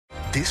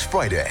This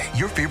Friday,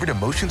 your favorite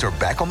emotions are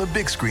back on the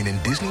big screen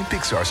in Disney and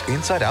Pixar's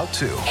Inside Out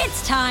 2.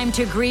 It's time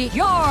to greet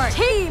your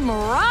Team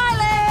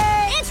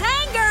Riley! It's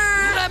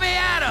anger! Let me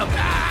at him!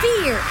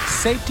 Fear!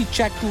 Safety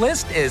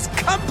checklist is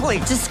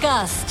complete!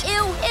 Disgust!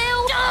 Ew!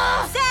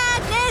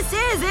 Sadness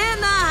is in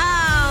the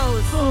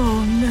house!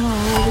 Oh, no.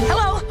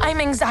 Hello, I'm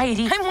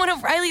anxiety. I'm one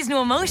of Riley's new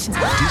emotions.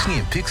 Disney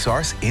and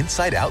Pixar's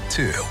Inside Out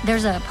 2.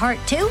 There's a part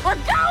 2? We're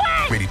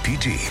going! Rated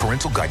PG.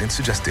 Parental guidance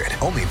suggested.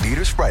 Only in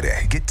theaters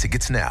Friday. Get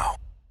tickets now.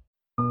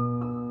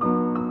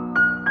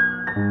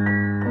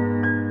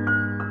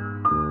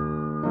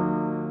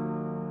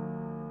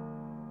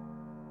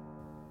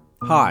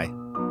 Hi,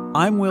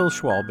 I'm Will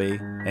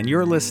Schwalbe, and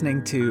you're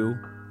listening to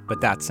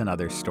But That's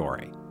Another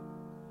Story.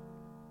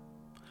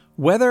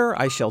 Whether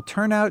I shall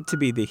turn out to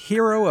be the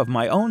hero of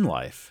my own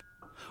life,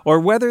 or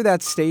whether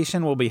that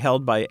station will be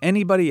held by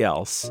anybody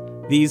else,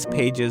 these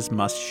pages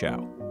must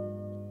show.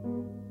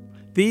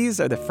 These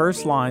are the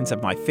first lines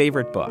of my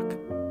favorite book,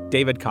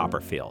 David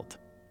Copperfield.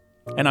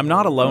 And I'm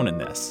not alone in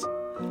this.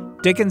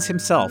 Dickens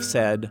himself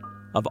said,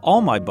 "Of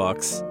all my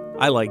books,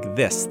 I like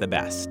this the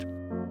best."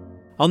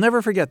 I'll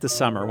never forget the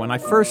summer when I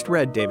first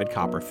read David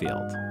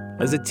Copperfield.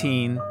 As a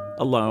teen,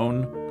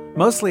 alone,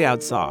 mostly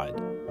outside,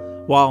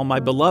 while my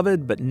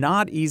beloved but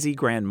not easy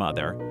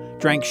grandmother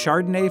drank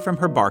Chardonnay from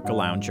her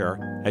Barcalounger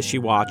as she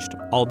watched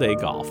all-day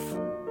golf.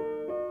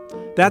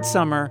 That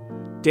summer,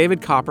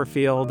 David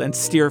Copperfield and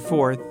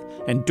Steerforth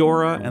and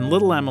Dora and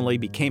little Emily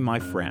became my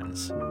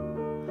friends.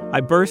 I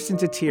burst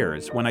into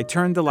tears when I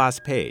turned the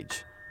last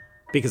page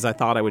because I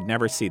thought I would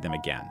never see them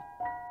again.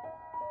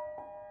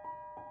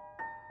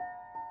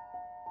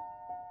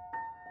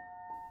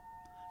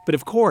 But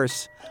of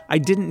course, I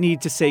didn't need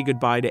to say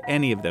goodbye to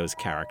any of those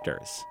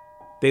characters.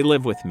 They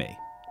live with me.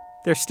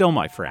 They're still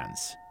my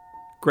friends.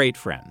 Great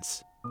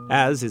friends,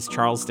 as is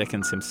Charles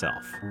Dickens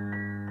himself.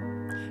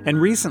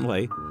 And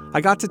recently,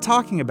 I got to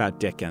talking about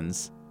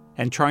Dickens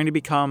and trying to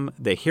become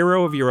the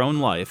hero of your own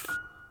life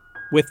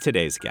with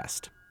today's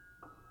guest.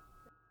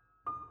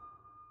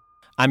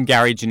 I'm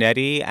Gary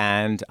Janetti,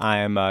 and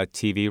I'm a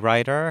TV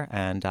writer,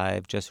 and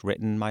I've just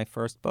written my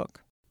first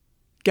book.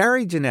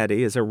 Gary Janetti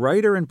is a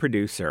writer and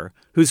producer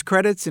whose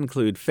credits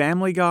include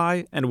Family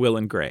Guy and Will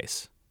and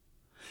Grace.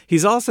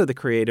 He's also the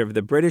creator of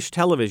the British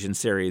television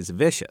series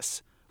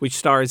Vicious, which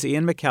stars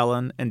Ian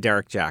McKellen and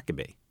Derek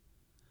Jacobi.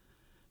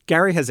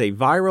 Gary has a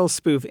viral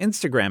spoof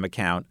Instagram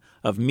account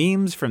of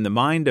memes from the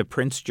mind of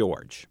Prince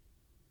George.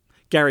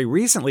 Gary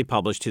recently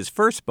published his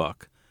first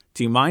book,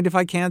 Do You Mind If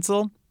I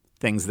Cancel?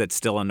 Things That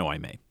Still Annoy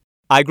Me.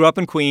 I grew up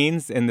in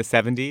Queens in the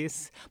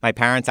 70s. My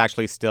parents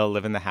actually still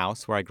live in the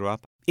house where I grew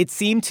up. It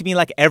seemed to me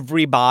like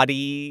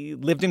everybody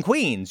lived in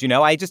Queens,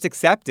 I just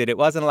accepted. It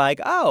wasn't like,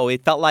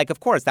 it felt like, of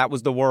course, that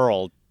was the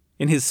world.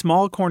 In his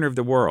small corner of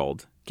the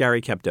world, Gary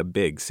kept a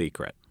big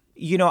secret.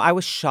 I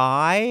was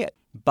shy,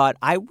 but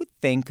I would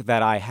think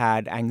that I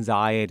had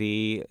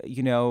anxiety.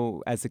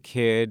 As a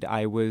kid,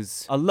 I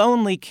was a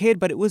lonely kid,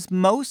 but it was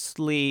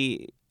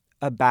mostly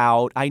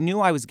about, I knew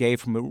I was gay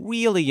from a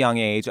really young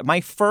age.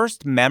 My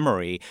first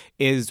memory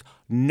is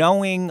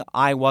knowing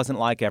I wasn't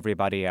like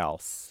everybody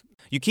else.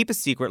 You keep a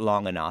secret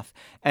long enough,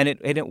 and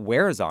it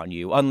wears on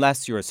you,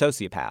 unless you're a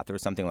sociopath or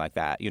something like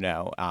that,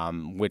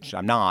 which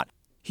I'm not.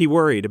 He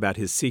worried about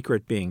his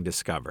secret being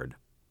discovered.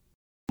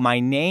 My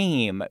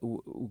name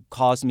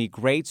caused me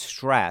great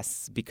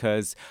stress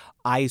because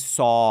I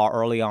saw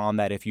early on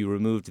that if you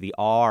removed the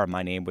R,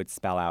 my name would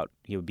spell out,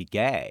 it would be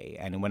gay.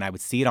 And when I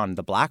would see it on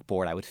the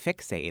blackboard, I would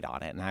fixate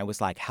on it. And I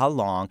was like, how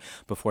long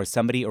before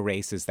somebody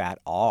erases that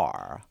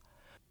R?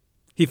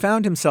 He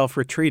found himself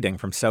retreating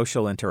from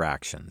social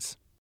interactions.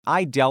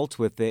 I dealt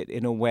with it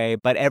in a way,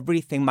 but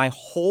everything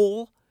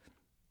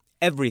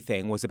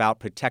was about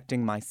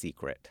protecting my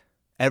secret.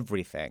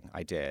 Everything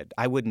I did.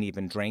 I wouldn't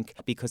even drink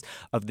because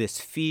of this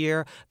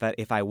fear that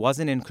if I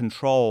wasn't in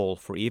control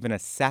for even a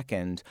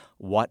second,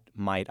 what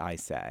might I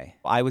say?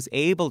 I was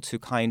able to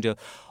kind of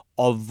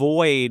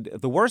avoid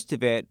the worst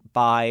of it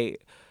by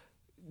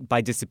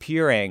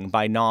disappearing,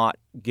 by not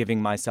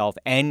giving myself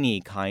any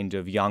kind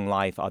of young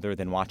life other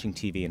than watching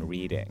TV and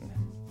reading.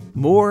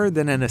 More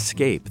than an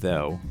escape,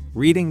 though,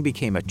 reading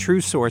became a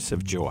true source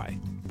of joy.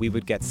 We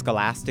would get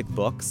Scholastic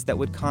books that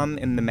would come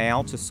in the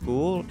mail to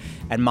school,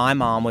 and my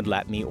mom would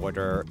let me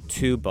order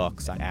 2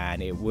 books,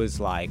 and it was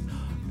like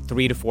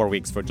 3 to 4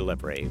 weeks for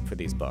delivery for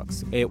these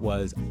books. It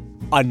was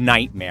a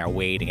nightmare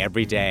waiting.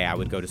 Every day I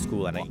would go to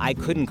school, and I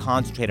couldn't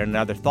concentrate on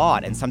another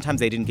thought, and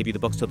sometimes they didn't give you the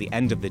books till the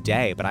end of the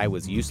day, but I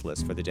was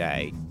useless for the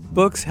day.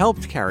 Books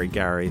helped carry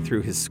Gary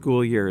through his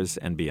school years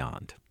and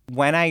beyond.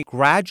 When I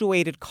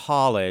graduated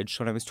college,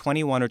 when I was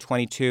 21 or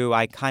 22,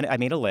 I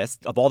made a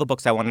list of all the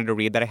books I wanted to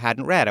read that I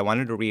hadn't read. I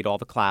wanted to read all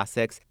the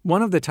classics.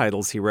 One of the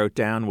titles he wrote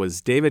down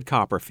was David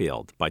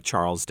Copperfield by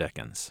Charles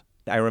Dickens.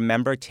 I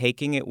remember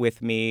taking it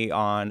with me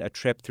on a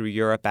trip through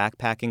Europe,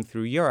 backpacking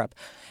through Europe,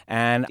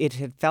 and it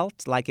had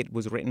felt like it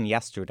was written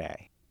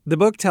yesterday. The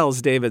book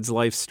tells David's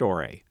life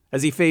story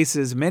as he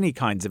faces many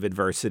kinds of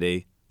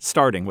adversity,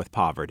 starting with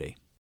poverty.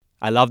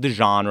 I love the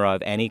genre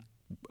of any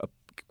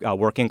a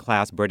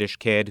working-class British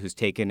kid who's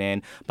taken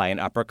in by an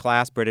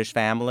upper-class British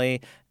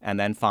family and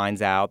then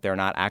finds out they're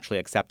not actually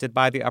accepted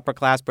by the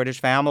upper-class British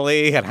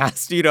family. It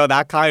has to,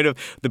 that kind of,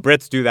 the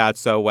Brits do that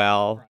so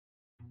well.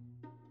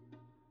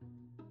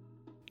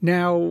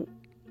 Now,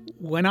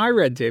 when I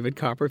read David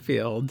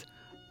Copperfield,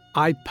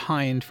 I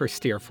pined for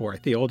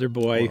Steerforth, the older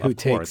boy who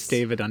takes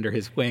David under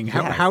his wing.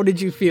 How did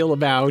you feel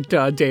about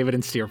David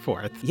and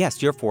Steerforth? Yes,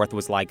 Steerforth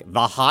was like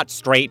the hot,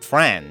 straight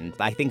friend.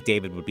 I think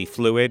David would be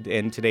fluid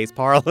in today's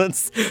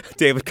parlance.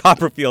 David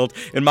Copperfield,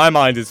 in my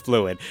mind, is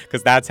fluid,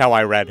 because that's how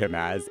I read him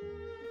as.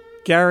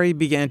 Gary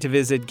began to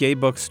visit gay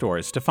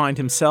bookstores to find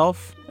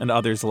himself and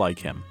others like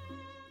him.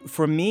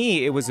 For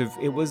me, it was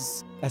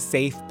a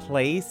safe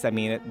place. I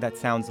mean, that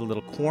sounds a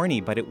little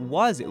corny, but it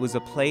was a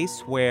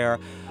place where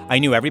I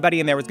knew everybody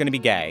in there was going to be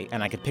gay,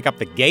 and I could pick up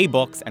the gay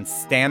books and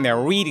stand there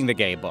reading the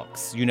gay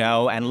books,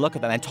 and look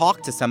at them and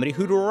talk to somebody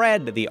who'd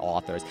read the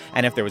authors.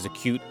 And if there was a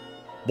cute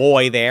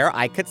boy there,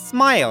 I could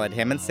smile at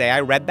him and say,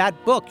 I read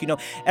that book.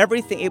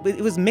 Everything,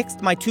 it was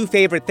mixed my two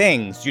favorite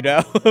things,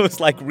 It was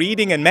like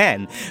reading and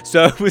men.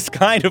 So it was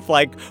kind of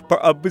like,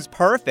 it was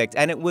perfect.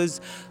 And it was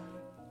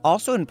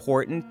also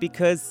important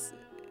because,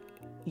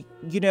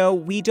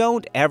 we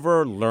don't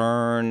ever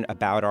learn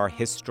about our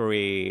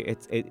history.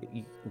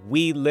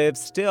 We live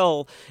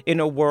still in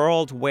a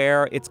world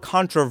where it's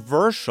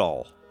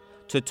controversial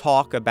to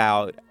talk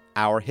about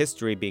our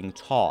history being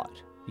taught.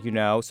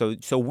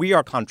 So we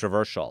are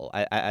controversial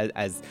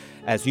as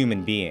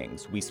human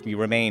beings. We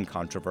remain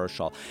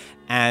controversial,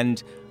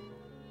 and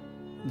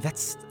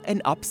that's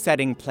an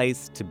upsetting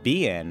place to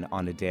be in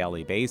on a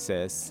daily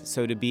basis.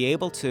 So to be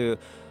able to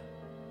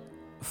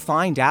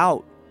find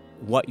out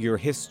what your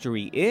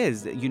history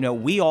is,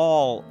 we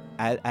all,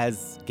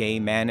 as gay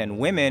men and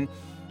women,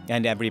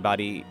 and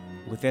everybody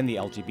within the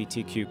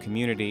LGBTQ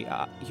community,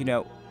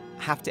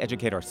 have to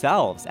educate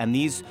ourselves. And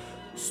these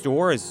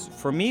stores,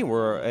 for me,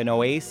 were an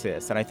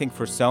oasis, and I think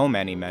for so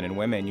many men and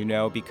women,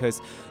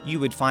 because you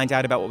would find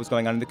out about what was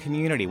going on in the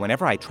community.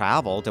 Whenever I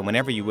traveled and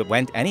whenever you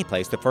went any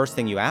place, the first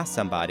thing you ask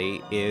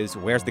somebody is,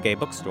 where's the gay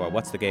bookstore?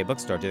 What's the gay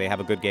bookstore? Do they have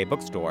a good gay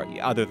bookstore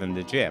other than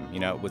the gym?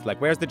 It was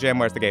like, where's the gym?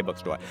 Where's the gay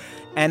bookstore?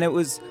 And it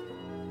was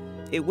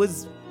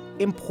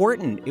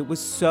important. It was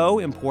so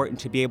important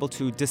to be able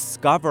to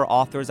discover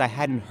authors I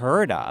hadn't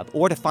heard of,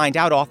 or to find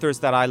out authors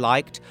that I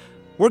liked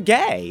were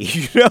gay,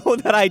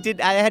 that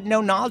I had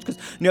no knowledge,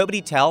 because nobody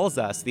tells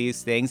us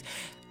these things.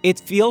 It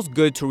feels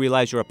good to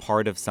realize you're a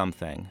part of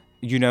something.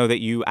 That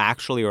you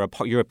actually are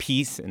you're a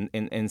piece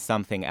in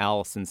something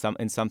else, in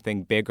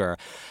something bigger.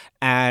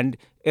 And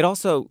it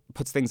also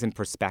puts things in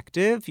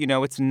perspective.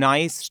 It's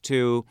nice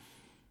to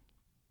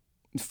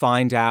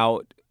find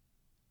out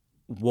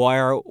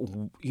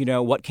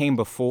what came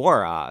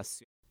before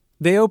us.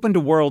 They opened a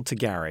world to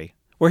Gary,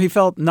 where he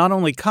felt not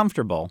only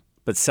comfortable,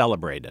 but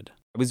celebrated.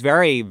 I was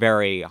very,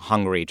 very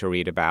hungry to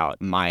read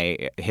about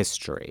my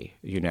history,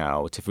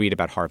 to read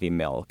about Harvey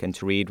Milk and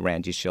to read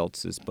Randy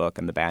Schiltz's book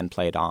And the Band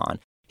Played On.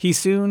 He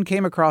soon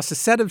came across a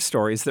set of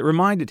stories that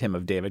reminded him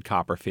of David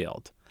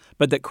Copperfield,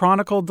 but that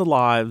chronicled the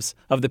lives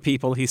of the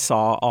people he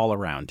saw all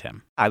around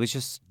him. I was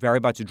just very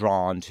much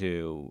drawn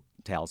to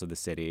Tales of the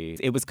City.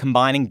 It was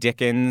combining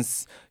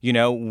Dickens,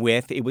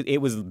 with,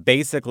 it was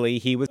basically,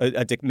 he was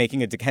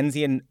making a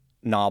Dickensian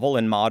novel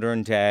in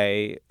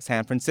modern-day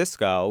San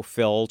Francisco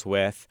filled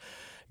with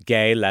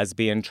gay,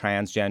 lesbian,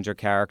 transgender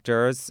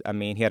characters. I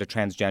mean, he had a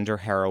transgender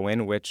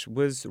heroine, which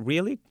was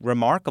really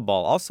remarkable.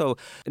 Also,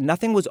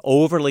 nothing was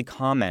overly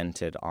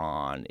commented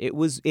on. It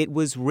was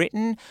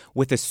written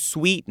with a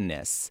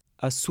sweetness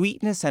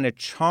and a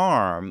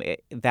charm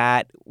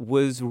that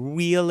was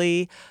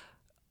really,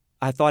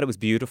 I thought it was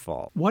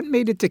beautiful. What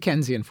made it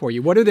Dickensian for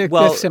you? What are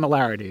the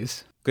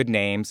similarities? Good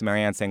names.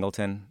 Marianne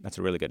Singleton. That's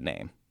a really good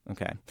name.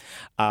 Okay.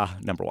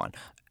 Number one.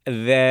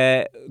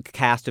 The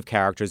cast of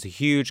characters, a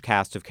huge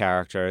cast of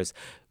characters,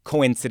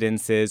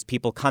 coincidences,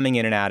 people coming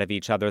in and out of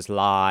each other's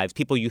lives,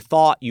 people you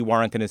thought you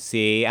weren't going to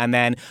see, and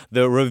then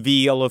the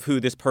reveal of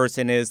who this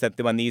person is, that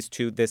when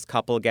this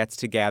couple gets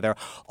together.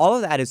 All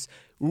of that is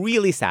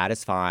really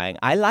satisfying.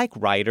 I like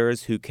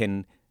writers who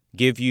can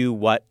give you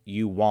what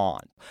you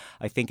want.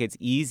 I think it's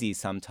easy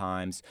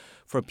sometimes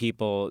for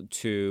people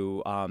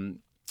to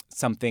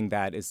something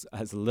that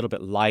has a little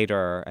bit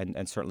lighter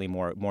and certainly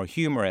more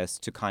humorous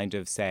to kind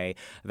of say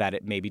that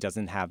it maybe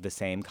doesn't have the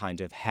same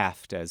kind of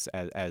heft as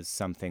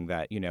something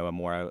that, a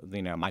more,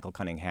 Michael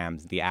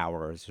Cunningham's The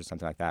Hours or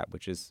something like that,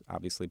 which is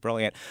obviously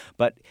brilliant.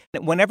 But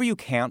whenever you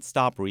can't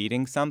stop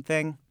reading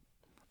something,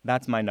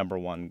 that's my number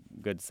one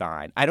good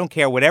sign. I don't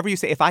care whatever you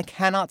say. If I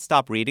cannot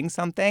stop reading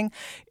something,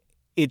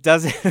 it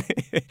doesn't.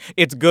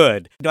 It's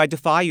good. I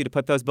defy you to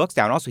put those books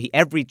down. Also,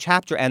 every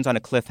chapter ends on a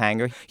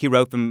cliffhanger. He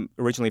wrote them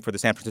originally for the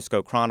San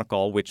Francisco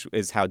Chronicle, which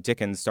is how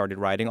Dickens started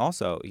writing.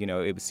 Also,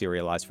 it was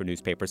serialized for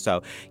newspapers.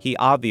 So he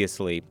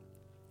obviously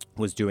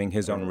was doing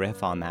his own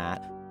riff on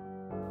that.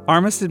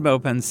 Armistead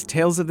Maupin's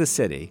Tales of the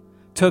City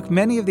took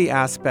many of the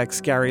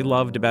aspects Gary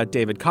loved about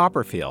David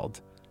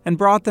Copperfield and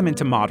brought them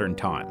into modern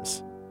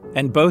times.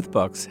 And both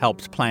books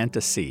helped plant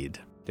a seed.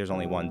 There's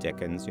only one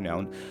Dickens,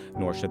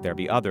 nor should there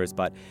be others,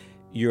 but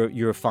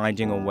you're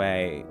finding a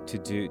way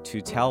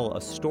to tell a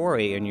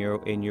story in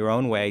your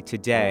own way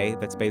today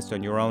that's based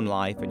on your own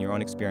life and your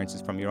own experiences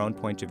from your own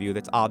point of view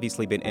that's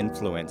obviously been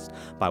influenced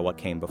by what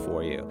came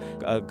before you.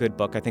 A good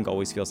book, I think,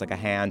 always feels like a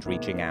hand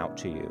reaching out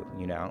to you,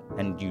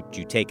 and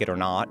you take it or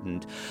not,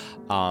 and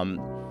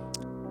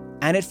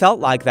it felt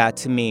like that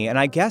to me, and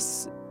I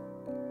guess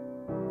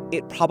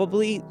it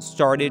probably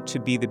started to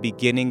be the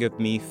beginning of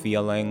me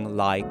feeling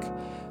like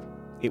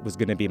it was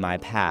going to be my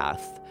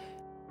path.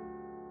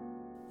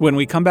 When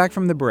we come back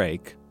from the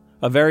break,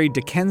 a very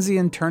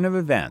Dickensian turn of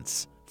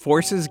events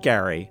forces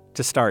Gary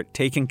to start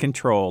taking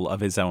control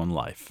of his own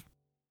life.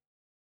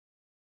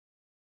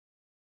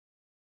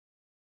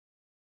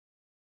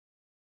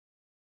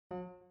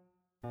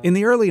 In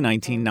the early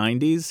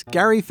 1990s,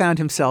 Gary found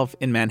himself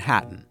in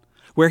Manhattan,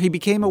 where he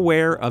became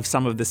aware of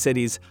some of the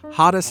city's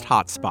hottest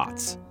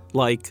hotspots,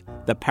 like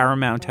the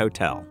Paramount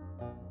Hotel.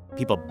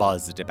 People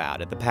buzzed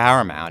about it. The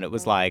Paramount, it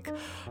was like,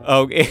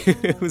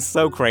 it was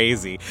so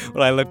crazy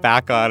when I look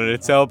back on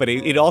it. But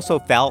it also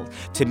felt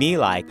to me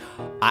like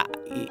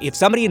if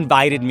somebody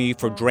invited me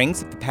for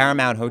drinks at the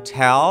Paramount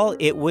Hotel,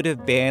 it would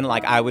have been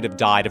like I would have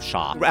died of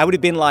shock. I would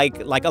have been like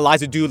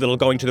Eliza Doolittle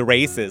going to the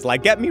races,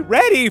 like, get me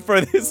ready for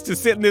this to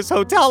sit in this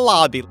hotel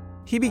lobby.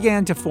 He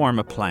began to form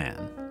a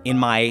plan. In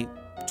my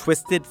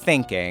twisted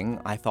thinking,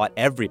 I thought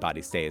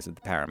everybody stays at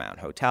the Paramount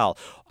Hotel.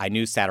 I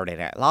knew Saturday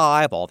Night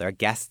Live, all their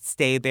guests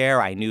stayed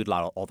there. I knew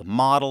all the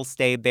models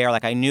stayed there.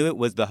 Like, I knew it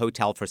was the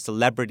hotel for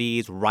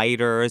celebrities,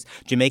 writers.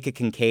 Jamaica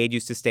Kincaid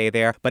used to stay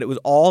there. But it was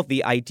all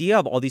the idea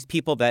of all these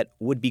people that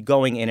would be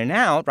going in and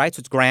out, right? So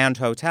it's Grand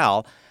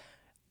Hotel.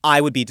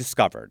 I would be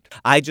discovered.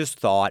 I just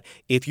thought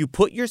if you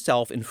put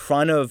yourself in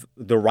front of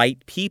the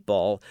right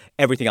people,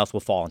 everything else will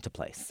fall into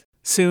place.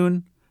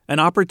 Soon, an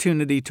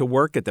opportunity to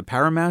work at the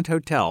Paramount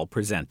Hotel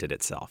presented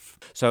itself.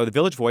 So the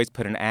Village Voice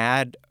put an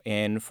ad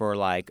in for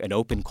like an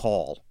open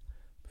call.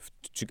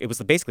 It was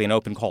basically an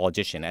open call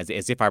audition, as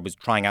if I was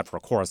trying out for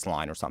a chorus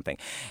line or something.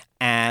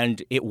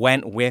 And it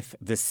went with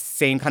the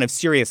same kind of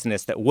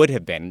seriousness that would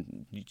have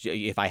been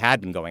if I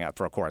had been going out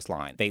for a chorus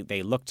line.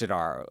 They looked at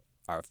our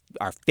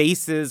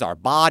faces, our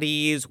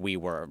bodies. We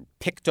were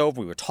picked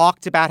over. We were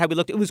talked about how we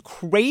looked. It was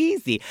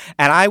crazy.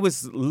 And I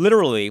was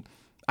literally...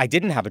 I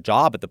didn't have a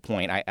job at the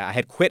point. I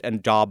had quit a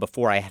job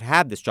before I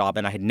had this job,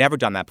 and I had never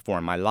done that before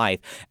in my life,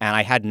 and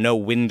I had no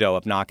window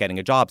of not getting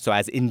a job. So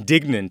as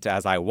indignant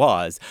as I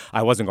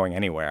wasn't going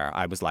anywhere.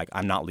 I was like,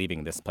 I'm not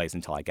leaving this place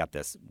until I get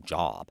this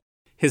job.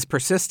 His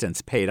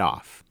persistence paid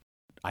off.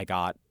 I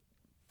got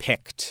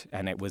picked,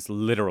 and it was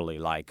literally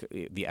like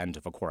the end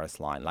of a chorus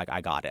line. Like,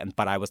 I got it.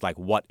 But I was like,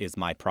 what is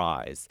my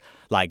prize?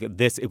 Like,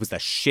 it was the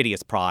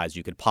shittiest prize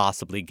you could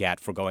possibly get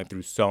for going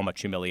through so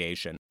much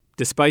humiliation.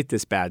 Despite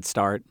this bad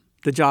start,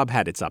 the job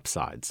had its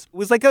upsides. It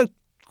was like a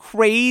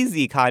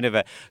crazy kind of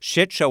a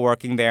shit show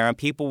working there, and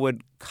people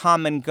would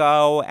come and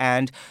go.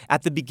 And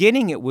at the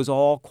beginning, it was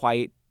all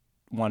quite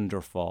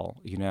wonderful.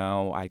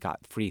 I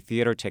got free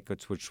theater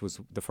tickets, which was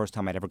the first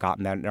time I'd ever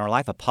gotten that in our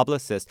life. A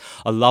publicist,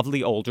 a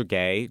lovely older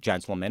gay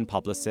gentleman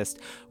publicist,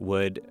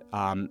 would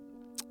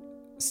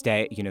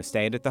stay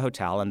at the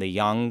hotel, and the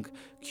young,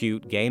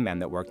 cute gay men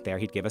that worked there,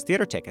 he'd give us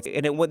theater tickets.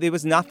 And it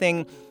was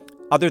nothing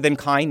other than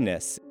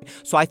kindness.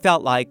 So I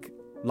felt like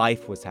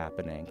life was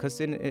happening, because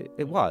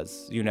it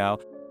was,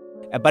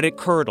 but it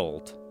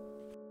curdled.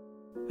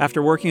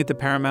 After working at the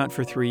Paramount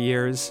for 3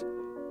 years,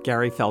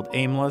 Gary felt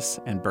aimless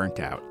and burnt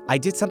out. I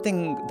did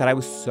something that I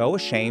was so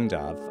ashamed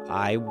of.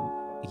 I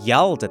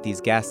yelled at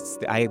these guests.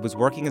 I was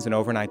working as an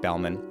overnight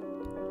bellman.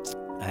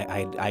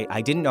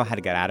 I didn't know how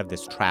to get out of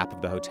this trap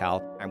of the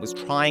hotel. I was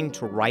trying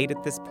to write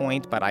at this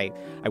point, but I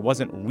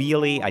wasn't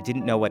really. I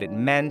didn't know what it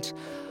meant.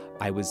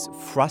 I was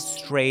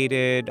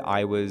frustrated.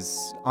 I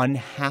was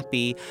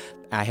unhappy.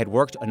 I had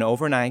worked an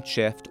overnight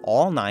shift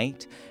all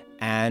night,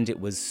 and it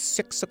was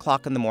 6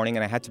 o'clock in the morning,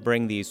 and I had to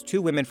bring these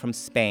 2 women from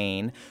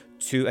Spain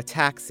to a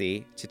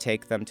taxi to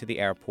take them to the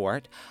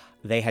airport.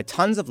 They had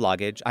tons of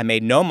luggage. I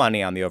made no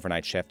money on the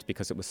overnight shift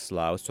because it was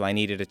slow, so I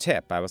needed a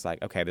tip. I was like,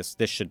 okay, this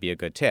should be a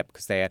good tip,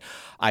 because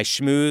I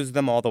schmoozed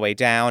them all the way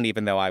down,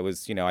 even though I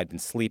was, I'd been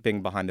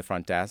sleeping behind the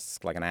front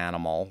desk like an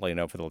animal,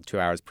 for the 2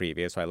 hours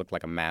previous, so I looked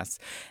like a mess.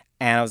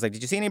 And I was like,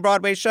 did you see any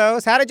Broadway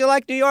shows? How did you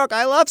like New York?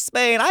 I love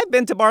Spain. I've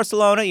been to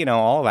Barcelona,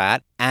 all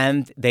that.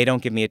 And they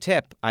don't give me a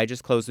tip. I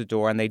just close the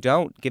door, and they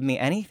don't give me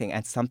anything.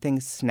 And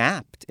something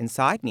snapped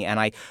inside me. And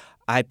I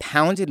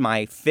pounded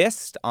my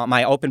fist,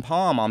 my open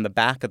palm on the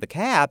back of the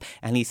cab,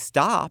 and he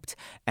stopped.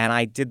 And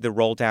I did the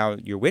roll down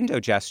your window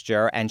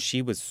gesture. And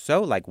she was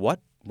so like, what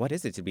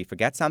is it? Did we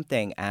forget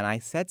something? And I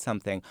said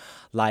something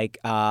like,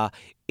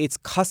 it's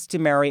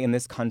customary in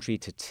this country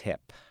to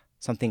tip.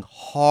 Something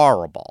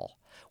horrible.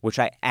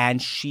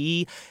 And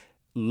she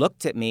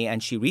looked at me,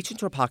 and she reached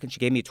into her pocket and she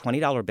gave me a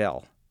 $20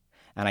 bill.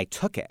 And I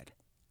took it.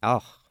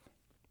 Oh,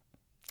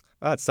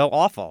 it's so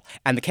awful.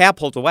 And the cab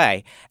pulled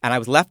away, and I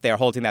was left there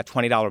holding that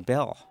 $20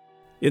 bill.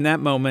 In that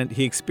moment,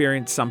 he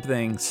experienced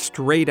something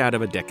straight out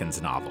of a Dickens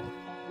novel.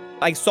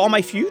 I saw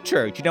my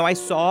future. You know, I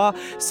saw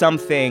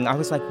something. I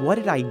was like, what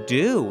did I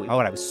do? Oh,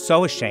 and I was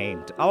so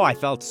ashamed. Oh, I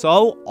felt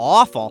so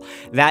awful.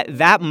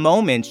 That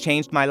moment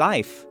changed my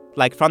life.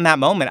 Like, from that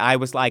moment, I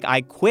was like,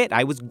 I quit.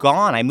 I was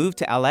gone. I moved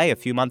to LA a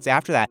few months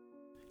after that.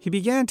 He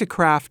began to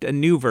craft a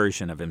new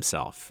version of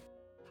himself.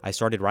 I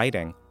started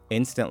writing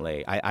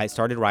instantly. I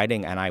started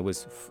writing, and I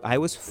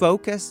was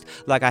focused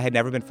like I had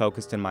never been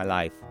focused in my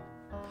life.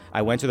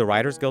 I went to the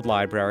Writers Guild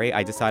Library.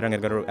 I decided I'm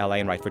going to go to LA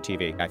and write for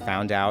TV. I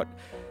found out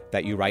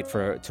that to write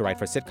for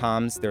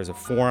sitcoms, there's a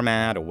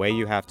format, a way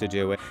you have to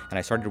do it. And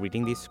I started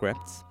reading these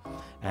scripts,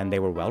 and they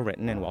were well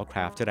written and well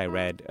crafted.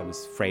 It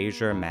was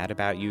Frasier, Mad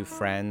About You,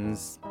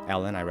 Friends,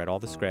 Ellen. I read all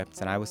the scripts,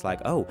 and I was like,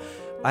 oh,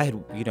 I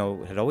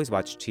had always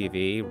watched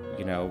TV,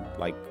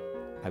 like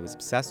I was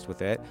obsessed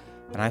with it.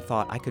 And I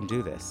thought, I can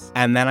do this.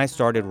 And then I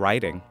started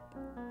writing,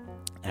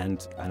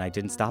 and I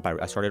didn't stop.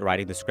 I started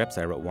writing the scripts.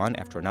 I wrote one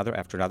after another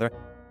after another.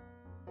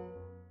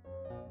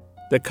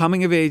 The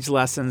coming-of-age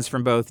lessons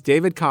from both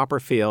David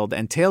Copperfield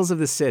and Tales of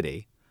the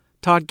City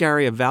taught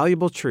Gary a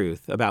valuable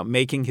truth about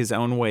making his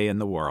own way in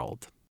the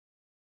world.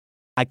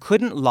 I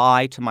couldn't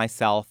lie to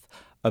myself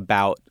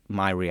about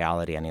my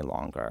reality any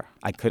longer.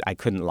 I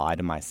couldn't lie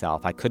to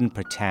myself. I couldn't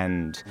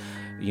pretend,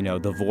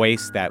 the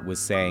voice that was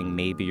saying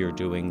maybe you're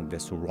doing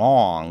this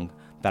wrong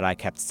that I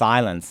kept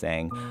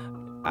silencing.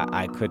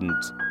 I couldn't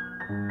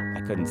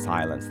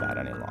silence that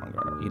any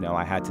longer.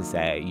 I had to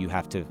say,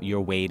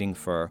 you're waiting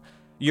for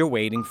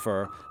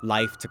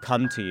life to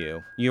come to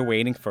you. You're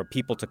waiting for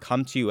people to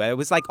come to you. It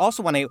was like,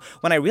 also when I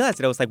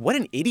realized it, I was like, what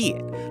an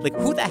idiot. Like,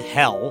 who the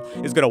hell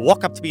is going to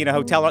walk up to me in a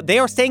hotel? They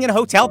are staying in a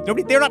hotel.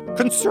 They're not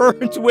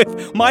concerned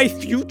with my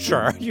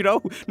future,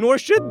 nor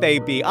should they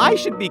be. I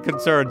should be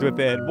concerned with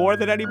it more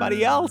than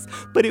anybody else.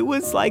 But it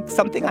was like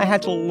something I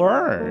had to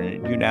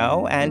learn,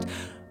 and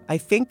I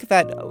think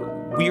that,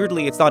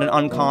 weirdly, it's not an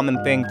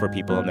uncommon thing for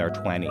people in their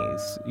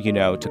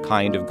 20s, to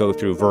kind of go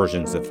through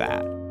versions of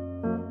that.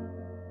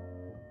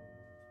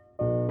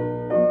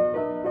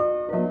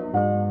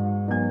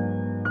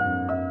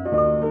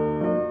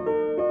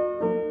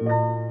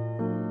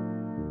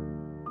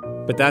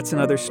 But That's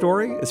Another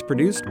Story is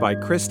produced by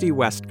Christy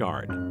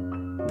Westgard.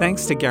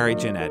 Thanks to Gary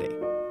Janetti.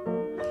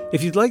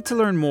 If you'd like to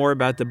learn more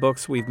about the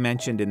books we've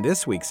mentioned in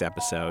this week's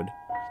episode,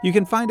 you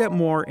can find out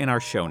more in our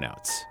show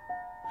notes.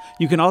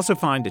 You can also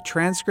find a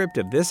transcript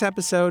of this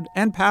episode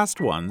and past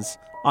ones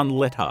on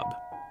LitHub.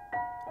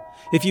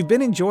 If you've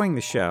been enjoying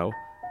the show,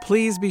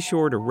 please be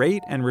sure to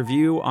rate and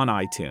review on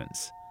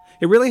iTunes.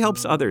 It really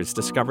helps others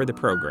discover the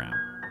program.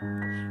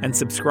 And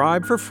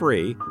subscribe for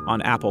free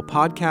on Apple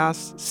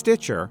Podcasts,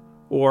 Stitcher,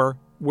 or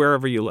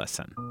wherever you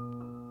listen.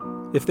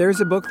 If there's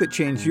a book that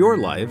changed your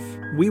life,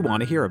 we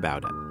want to hear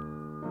about it.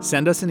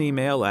 Send us an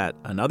email at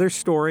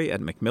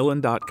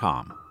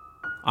anotherstory@macmillan.com.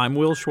 I'm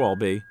Will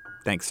Schwalbe.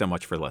 Thanks so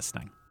much for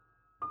listening.